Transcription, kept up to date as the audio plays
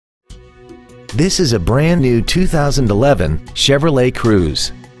This is a brand new 2011 Chevrolet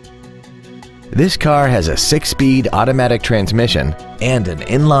Cruze. This car has a 6-speed automatic transmission and an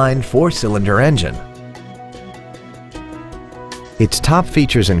inline 4-cylinder engine. Its top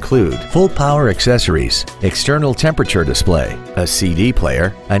features include full power accessories, external temperature display, a CD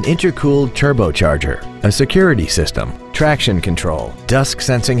player, an intercooled turbocharger, a security system, traction control, dusk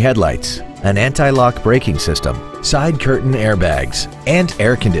sensing headlights, an anti-lock braking system, side curtain airbags, and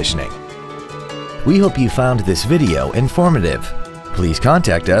air conditioning. We hope you found this video informative. Please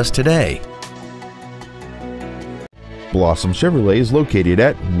contact us today. Blossom Chevrolet is located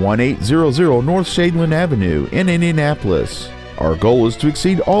at 1800 North Shadeland Avenue in Indianapolis. Our goal is to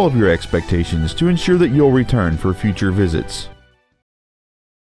exceed all of your expectations to ensure that you'll return for future visits.